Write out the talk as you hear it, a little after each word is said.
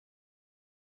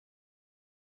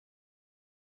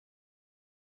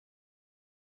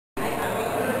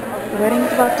The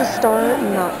wedding's about to start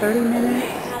in about 30 minutes.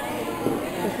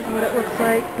 This is what it looks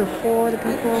like before the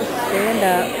people stand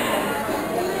up,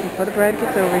 before the bride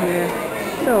gets over here.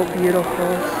 So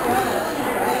beautiful.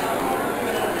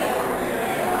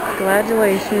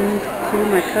 Congratulations to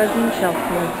my cousin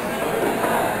Chelsea.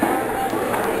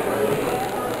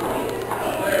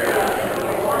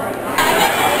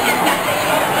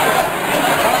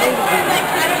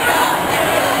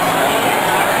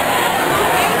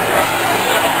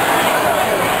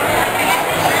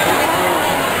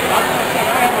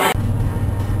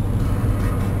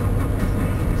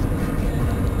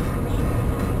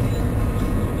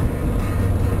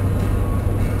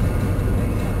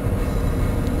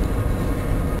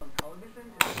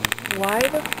 Why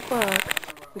the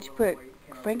fuck would you put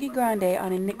Frankie Grande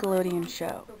on a Nickelodeon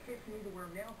show?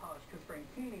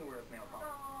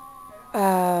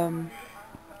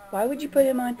 Why would you put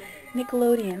him on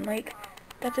Nickelodeon? Like,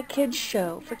 that's a kid's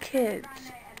show for kids.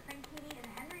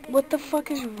 What the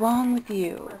fuck is wrong with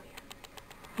you?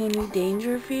 Henry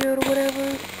Dangerfield or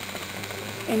whatever?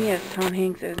 And yes, Tom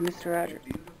Hanks as Mr. Rogers.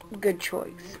 Good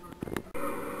choice.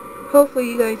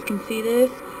 Hopefully you guys can see this.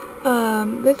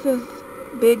 This is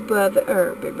Big Brother.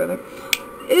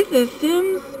 This is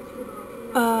Sims.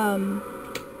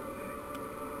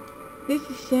 This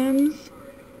is Sims.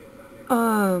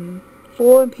 4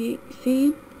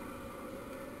 PC.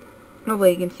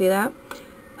 Hopefully you can see that.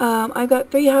 I've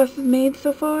got 3 houses made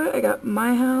so far. I got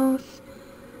my house,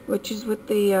 which is with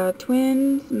the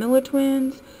Miller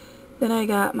twins. Then I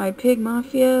got my Pig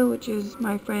Mafia, which is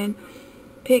my friend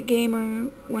Pig Gamer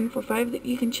 145 that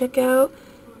you can check out.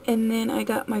 And then I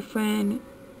got my friend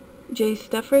Jay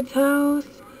Stefford's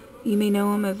house. You may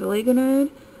know him as the Lego Nerd.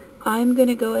 I'm going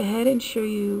to go ahead and show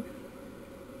you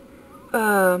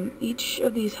each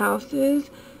of these houses.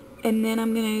 And then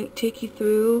I'm going to take you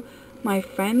through my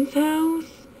friend's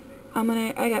house.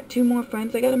 I got 2 more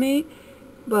friends I got to make.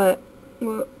 But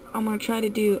I'm going to try to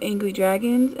do Angry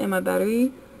Dragons. And my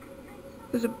battery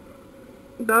is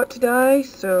about to die.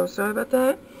 So sorry about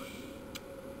that.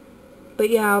 But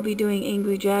yeah, I'll be doing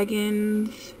Angry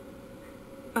Dragons,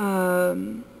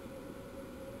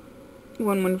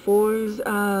 114's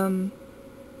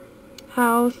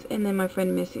house, and then my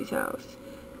friend Missy's house.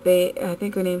 I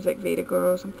think her name's like Veda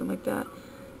Girl or something like that.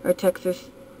 Or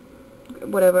Texas,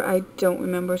 whatever, I don't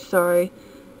remember, sorry.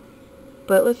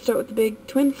 But let's start with the big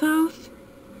twins house,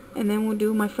 and then we'll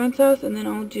do my friend's house, and then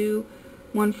I'll do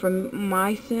one from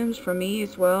my Sims, for me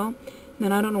as well. And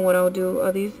then I don't know what I'll do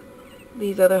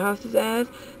these other houses as,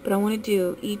 but I want to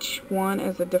do each one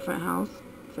as a different house.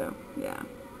 So yeah,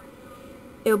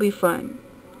 it'll be fun.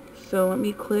 So let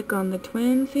me click on the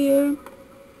twins here,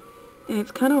 and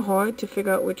it's kind of hard to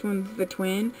figure out which one's the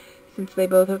twin since they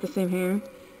both have the same hair.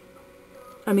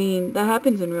 I mean, that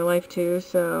happens in real life too,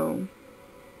 so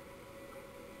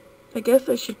I guess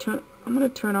I'm gonna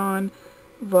turn on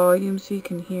volume so you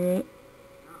can hear it.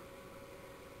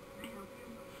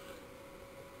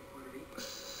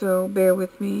 So bear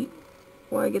with me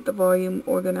while I get the volume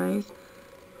organized.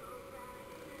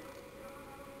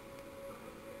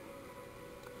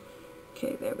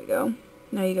 Okay, there we go.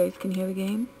 Now you guys can hear the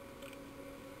game.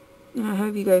 And I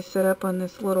have you guys set up on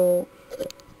this little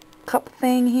cup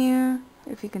thing here,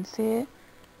 if you can see it.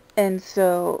 And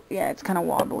so, yeah, it's kind of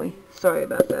wobbly. Sorry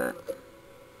about that.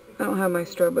 I don't have my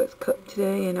Starbucks cup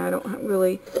today, and I don't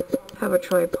really have a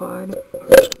tripod.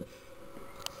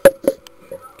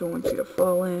 Don't want you to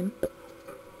fall in.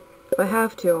 If I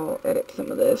have to, I'll edit some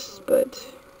of this, but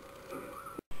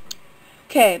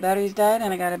okay, battery's died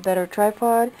and I got a better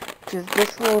tripod, which is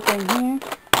this little thing here.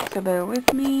 So bear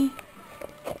with me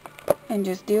and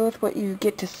just deal with what you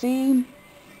get to see,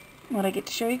 what I get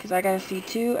to show you, because I gotta see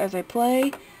too as I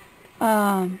play.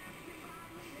 So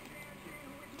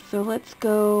let's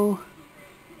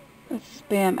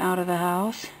spam out of the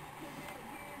house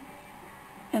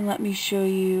and let me show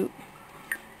you.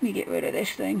 Let me get rid of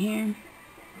this thing here.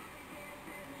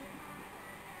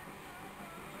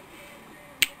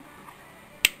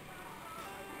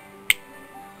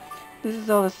 This is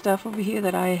all the stuff over here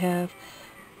that I have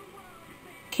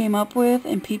came up with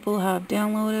and people have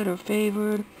downloaded or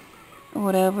favored or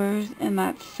whatever, and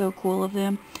that's so cool of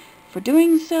them for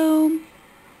doing so.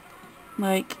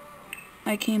 Like,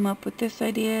 I came up with this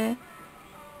idea,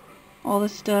 all the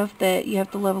stuff that you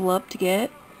have to level up to get,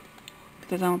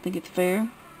 because I don't think it's fair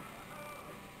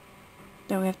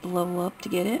that we have to level up to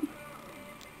get it.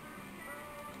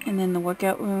 And then the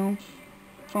workout room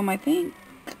from, I think,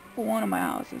 one of my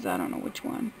houses. I don't know which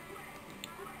one.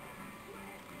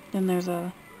 Then there's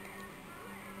a...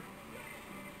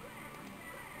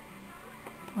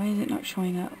 Why is it not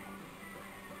showing up?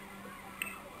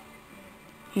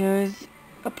 Here's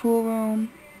a pool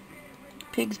room,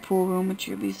 pig's pool room, which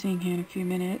you'll be seeing here in a few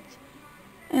minutes,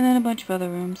 and then a bunch of other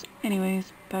rooms.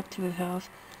 Anyways, back to the house.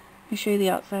 Let me show you the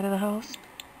outside of the house.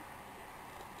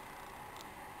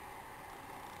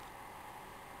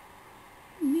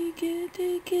 We can't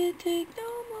take no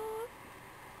more.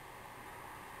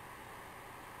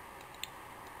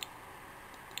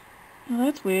 Oh,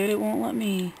 that's weird. It won't let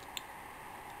me.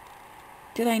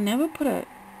 Did I never put a...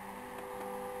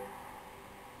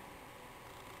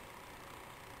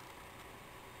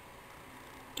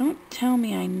 Don't tell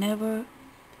me I never...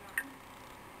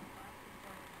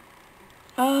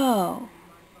 Oh.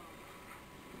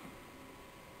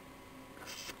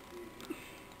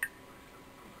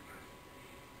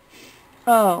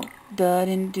 Oh, duh, I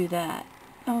didn't do that.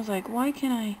 I was like, why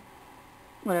can't I...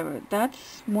 Whatever.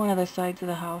 That's one of the sides of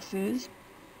the houses.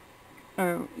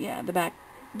 Or, yeah, the back.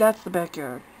 That's the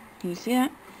backyard. Can you see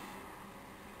that?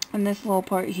 And this little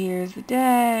part here is the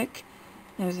deck.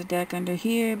 There's a deck under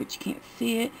here, but you can't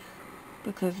see it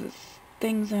because this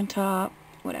thing's on top.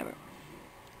 Whatever.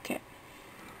 Okay.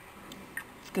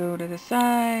 Let's go to the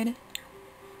side.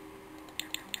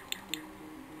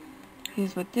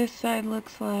 Here's what this side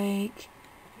looks like.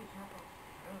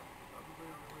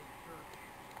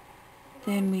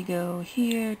 Then we go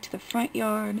here to the front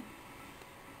yard,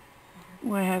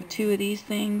 where I have two of these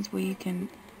things where you can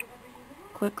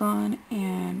click on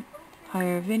and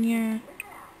hire a vineyard.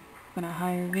 I'm gonna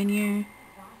hire a vineyard,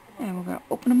 and we're gonna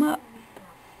open them up,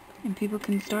 and people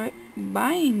can start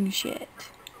buying shit.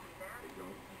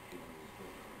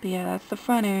 But yeah, that's the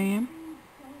front area.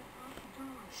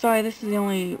 Sorry, this is the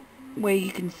only way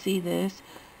you can see this.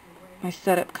 My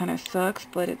setup kind of sucks,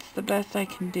 but it's the best I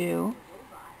can do.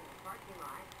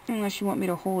 Unless you want me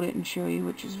to hold it and show you,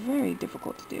 which is very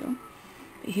difficult to do.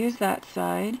 But here's that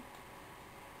side.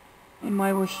 And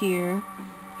while we're here,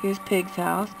 here's Pig's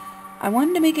house. I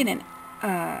wanted to make it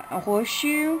a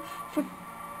horseshoe for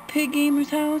Pig Gamer's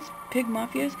house, Pig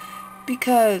Mafia's,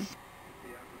 because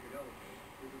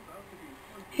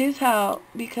his house,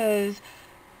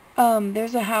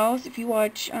 there's a house, if you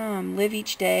watch Live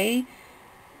Each Day,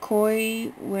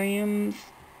 Corey Williams,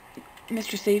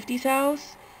 Mr. Safety's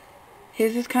house,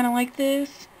 his is kind of like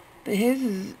this, but his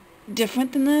is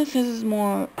different than this. His is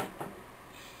more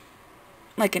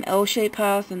like an L-shaped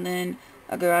house and then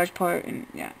a garage part, and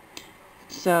yeah.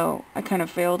 So I kind of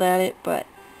failed at it, but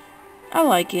I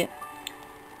like it.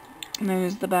 And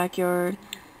there's the backyard.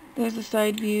 There's the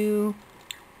side view.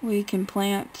 We can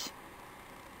plant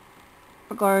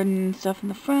a garden and stuff in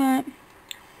the front.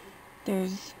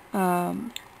 There's let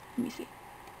me see.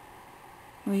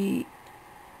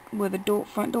 Where the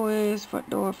front door is, front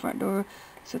door.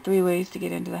 So 3 ways to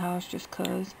get into the house, just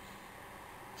cause.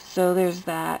 So there's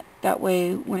that. That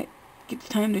way, when it gets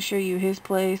time to show you his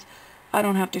place, I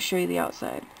don't have to show you the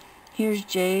outside. Here's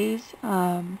Jay's.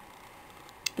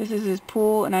 This is his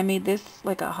pool, and I made this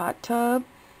like a hot tub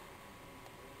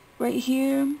right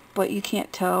here, but you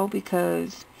can't tell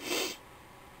because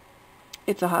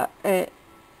it's a hot. They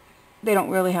don't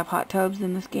really have hot tubs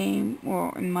in this game,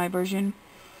 or in my version.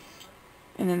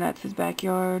 And then that's his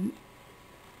backyard,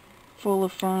 full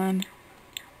of fun.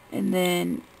 And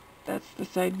then that's the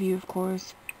side view, of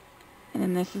course. And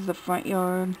then this is the front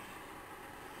yard.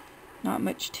 Not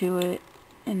much to it.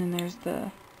 And then there's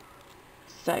the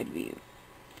side view.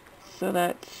 So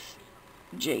that's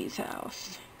Jay's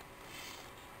house.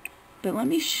 But let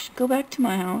me go back to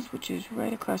my house, which is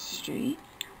right across the street,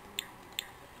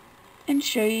 and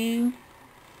show you.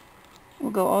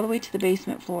 We'll go all the way to the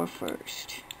basement floor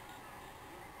first.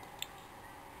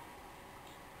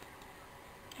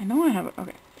 I know I have it.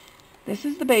 Okay. This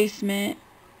is the basement.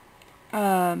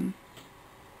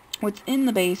 What's in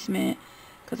the basement,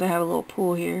 because I have a little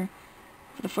pool here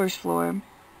for the first floor,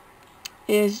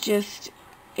 is just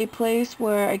a place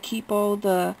where I keep all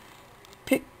the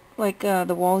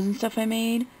the walls and stuff I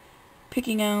made,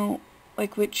 picking out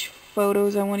like which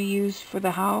photos I want to use for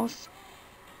the house.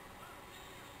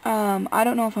 I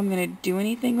don't know if I'm gonna do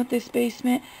anything with this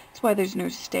basement. That's why there's no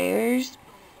stairs.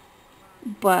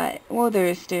 But, well, there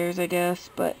is stairs, I guess,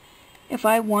 but if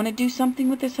I want to do something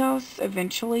with this house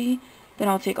eventually, then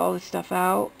I'll take all this stuff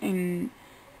out and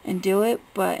do it.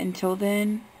 But until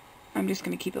then, I'm just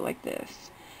going to keep it like this.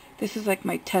 This is like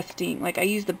my testing. Like, I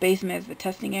use the basement as the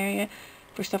testing area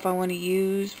for stuff I want to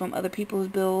use from other people's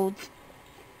builds.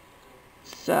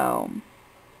 So,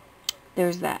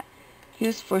 there's that.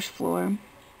 Here's first floor.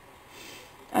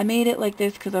 I made it like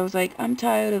this because I was like, I'm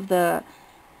tired of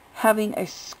having a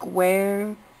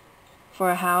square for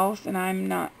a house, and I'm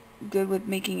not good with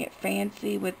making it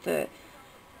fancy with the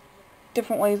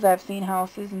different ways I've seen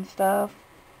houses and stuff.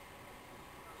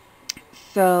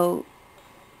 So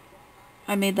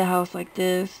I made the house like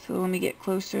this. So let me get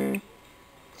closer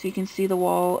so you can see the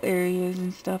wall areas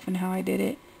and stuff and how I did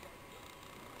it.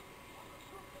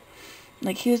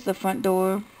 Like here's the front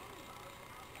door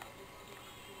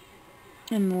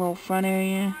and the little front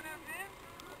area.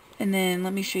 And then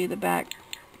let me show you the back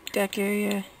deck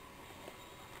area.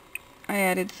 I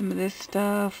added some of this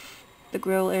stuff, the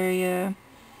grill area.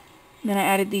 Then I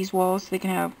added these walls so they can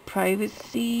have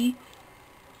privacy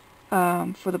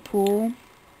for the pool.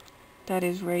 That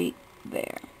is right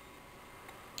there.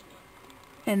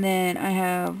 And then I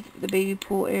have the baby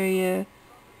pool area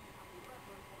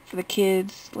for the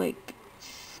kids, like,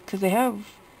 because they have,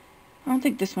 I don't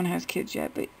think this one has kids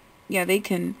yet, but yeah, they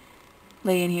can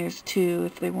lay in here too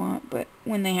if they want, but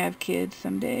when they have kids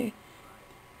someday,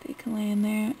 they can lay in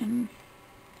there. And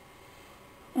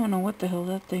I don't know what the hell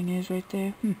that thing is right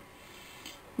there.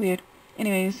 Weird.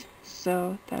 Anyways,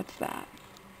 so that's that.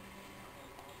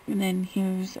 And then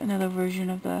here's another version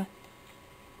of the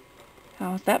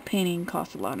house. That painting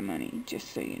costs a lot of money,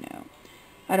 just so you know.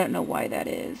 I don't know why that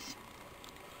is.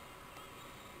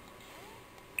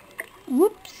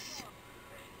 Whoops.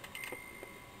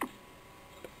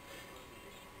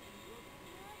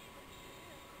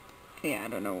 Yeah, I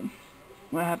don't know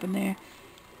what happened there.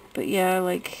 But yeah,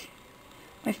 like,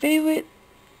 my favorite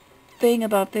thing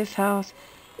about this house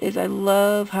is I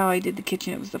love how I did the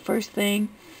kitchen. It was the first thing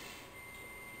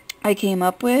I came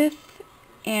up with,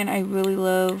 and I really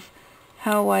love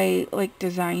how I like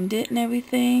designed it and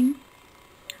everything.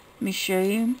 Let me show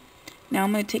you. Now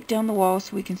I'm going to take down the walls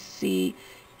so we can see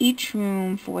each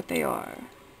room for what they are.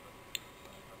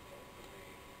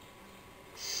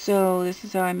 So this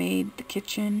is how I made the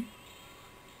kitchen.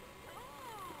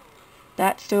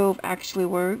 That stove actually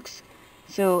works.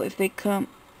 So if they come,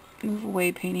 move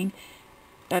away painting.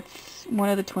 That's one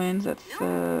of the twins. That's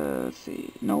let's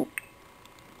see. Nope.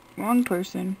 Wrong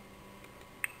person.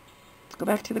 Let's go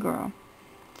back to the girl.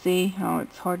 See how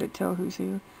it's hard to tell who's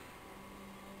who.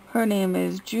 Her name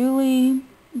is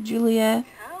Juliet,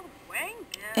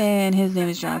 and his name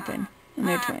is Jonathan, and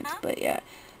they're twins. But yeah,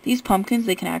 these pumpkins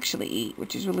they can actually eat,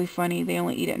 which is really funny. They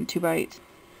only eat it in 2 bites.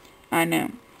 I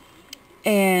know.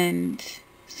 And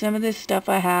some of this stuff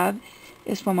I have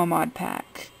is from a mod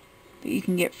pack that you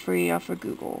can get free off of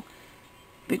Google.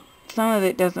 But some of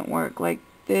it doesn't work. Like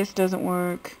this doesn't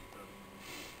work.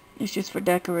 It's just for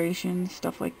decoration,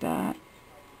 stuff like that.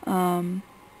 Then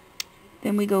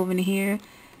we go over to here.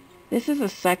 This is the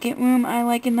second room I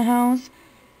like in the house.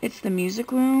 It's the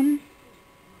music room.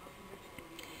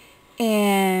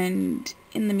 And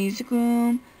in the music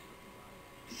room,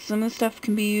 some of the stuff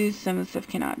can be used, some of the stuff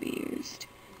cannot be used.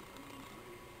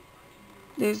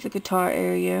 There's the guitar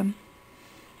area. You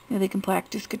know, they can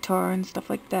practice guitar and stuff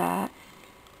like that.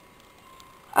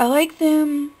 I like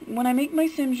them, when I make my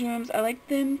Sims rooms, I like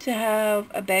them to have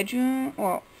a bedroom,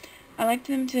 or I like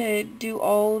them to do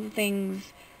all the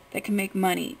things that can make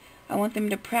money. I want them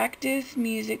to practice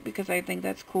music because I think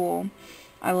that's cool.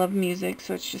 I love music,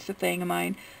 so it's just a thing of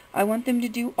mine. I want them to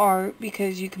do art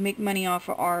because you can make money off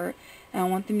of art. And I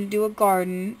want them to do a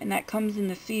garden, and that comes in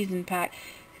the season pack.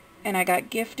 And I got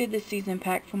gifted the season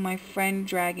pack from my friend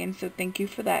Dragon, so thank you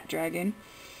for that, Dragon.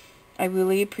 I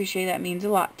really appreciate that. It means a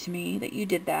lot to me that you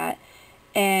did that.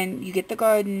 And you get the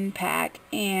garden pack,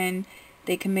 and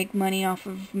they can make money off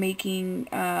of making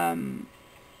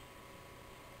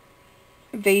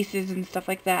vases and stuff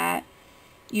like that.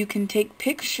 You can take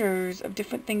pictures of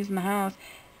different things in the house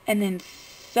and then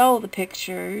sell the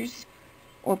pictures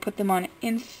or put them on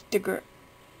Instagram,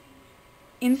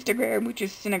 which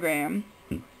is Cinegram.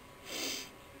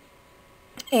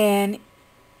 And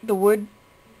the wood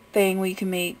thing where you can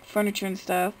make furniture and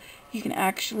stuff, you can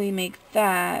actually make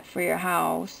that for your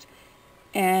house,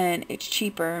 and it's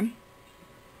cheaper.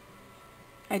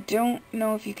 I don't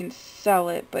know if you can sell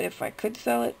it, but if I could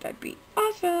sell it, that'd be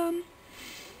awesome.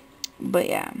 But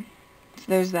yeah, so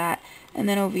there's that. And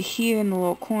then over here in the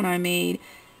little corner, I made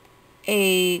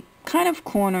a kind of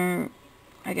corner,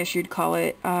 I guess you'd call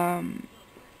it,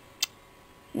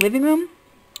 living room.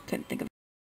 Couldn't think of